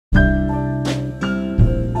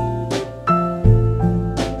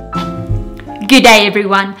Good day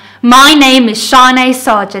everyone, my name is Shanae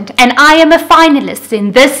Sargent and I am a finalist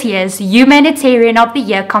in this year's Humanitarian of the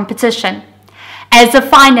Year competition. As a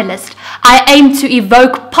finalist, I aim to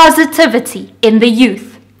evoke positivity in the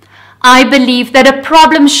youth. I believe that a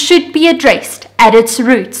problem should be addressed at its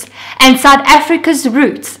roots, and South Africa's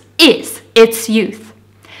roots is its youth.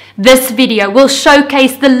 This video will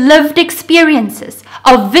showcase the lived experiences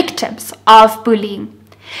of victims of bullying.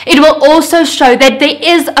 It will also show that there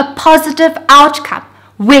is a positive outcome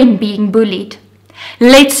when being bullied.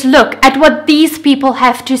 Let's look at what these people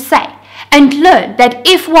have to say and learn that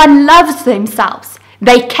if one loves themselves,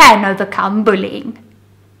 they can overcome bullying.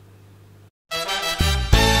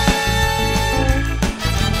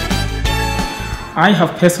 I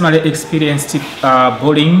have personally experienced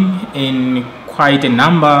bullying in quite a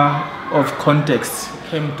number of contexts.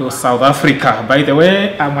 Came to South Africa. By the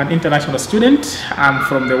way, I'm an international student. I'm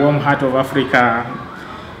from the warm heart of Africa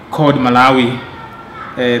called Malawi.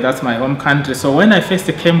 That's my home country. So when I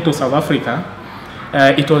first came to South Africa,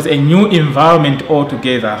 it was a new environment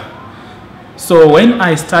altogether. So when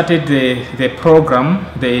I started the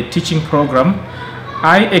teaching program,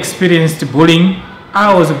 I experienced bullying.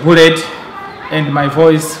 I was bullied and my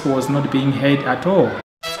voice was not being heard at all.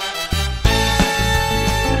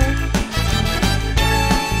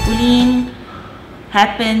 Bullying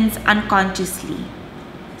happens unconsciously.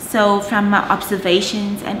 So from my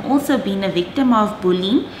observations and also being a victim of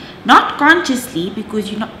bullying, not consciously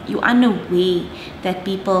because you're unaware that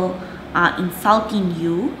people are insulting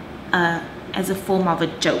you as a form of a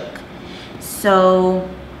joke. So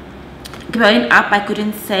growing up, I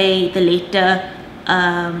couldn't say the letter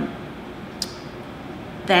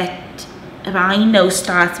that Rhino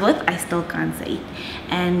starts with. I still can't say it,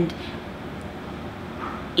 and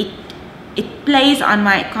it plays on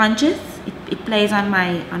my conscience. It plays on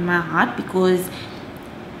my heart, because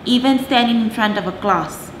even standing in front of a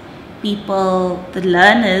class, people, the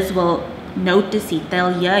learners, will notice it,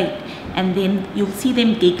 they'll hear it, and then you'll see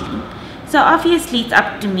them giggling. So obviously it's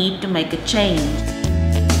up to me to make a change.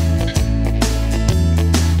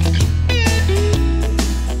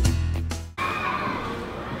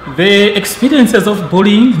 The experiences of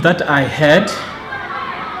bullying that I had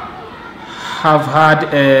have had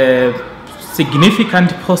a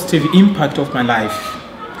significant positive impact of my life,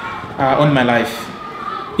 on my life.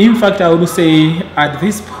 In fact, I would say at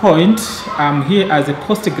this point, I'm here as a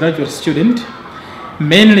postgraduate student,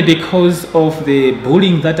 mainly because of the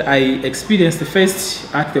bullying that I experienced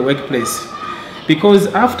first at the workplace.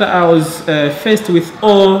 Because after I was faced with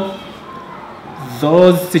all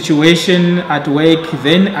those situations at work,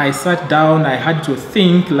 then I sat down, I had to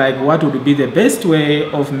think like what would be the best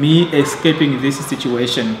way of me escaping this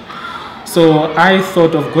situation. So I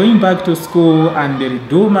thought of going back to school and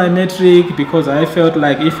redo my matric, because I felt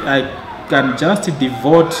like if I can just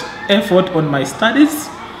devote effort on my studies,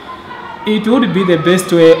 it would be the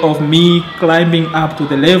best way of me climbing up to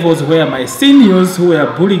the levels where my seniors who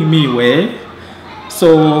were bullying me were.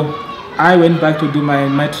 So I went back to do my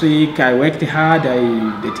matric, I worked hard,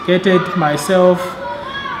 I dedicated myself,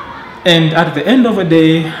 and at the end of the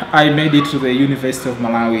day, I made it to the University of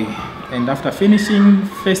Malawi. And after finishing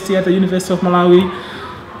first year at the University of Malawi,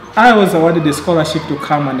 I was awarded a scholarship to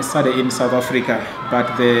come and study in South Africa.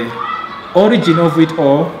 But the origin of it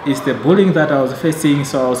all is the bullying that I was facing,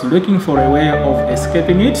 so I was looking for a way of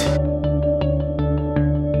escaping it.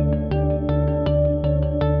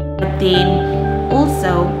 But then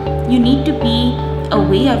also, you need to be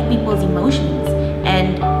aware of people's emotions.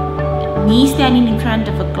 And me standing in front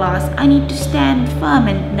of a class, I need to stand firm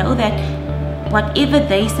and know that whatever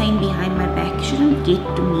they saying behind my back shouldn't get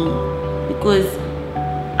to me, because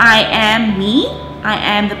I am me, I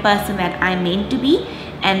am the person that I'm meant to be,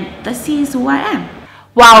 and this is who I am.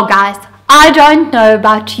 Wow guys, I don't know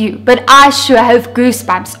about you, but I sure have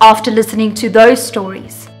goosebumps after listening to those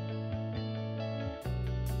stories.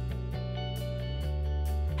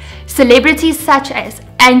 Celebrities such as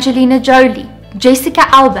Angelina Jolie, Jessica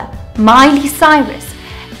Alba, Miley Cyrus,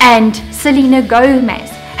 and Selena Gomez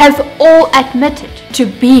have all admitted to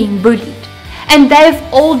being bullied, and they've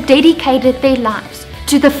all dedicated their lives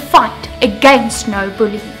to the fight against no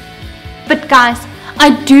bullying. But guys,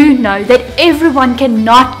 I do know that everyone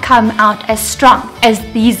cannot come out as strong as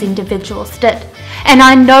these individuals did, and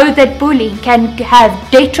I know that bullying can have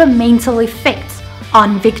detrimental effects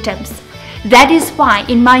on victims. That is why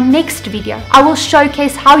in my next video I will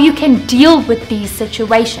showcase how you can deal with these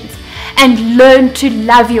situations and learn to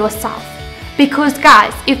love yourself. Because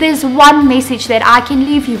guys, if there's one message that I can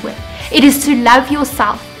leave you with, it is to love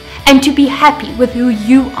yourself and to be happy with who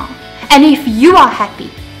you are. And if you are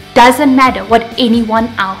happy, doesn't matter what anyone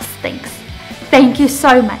else thinks. Thank you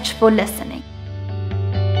so much for listening.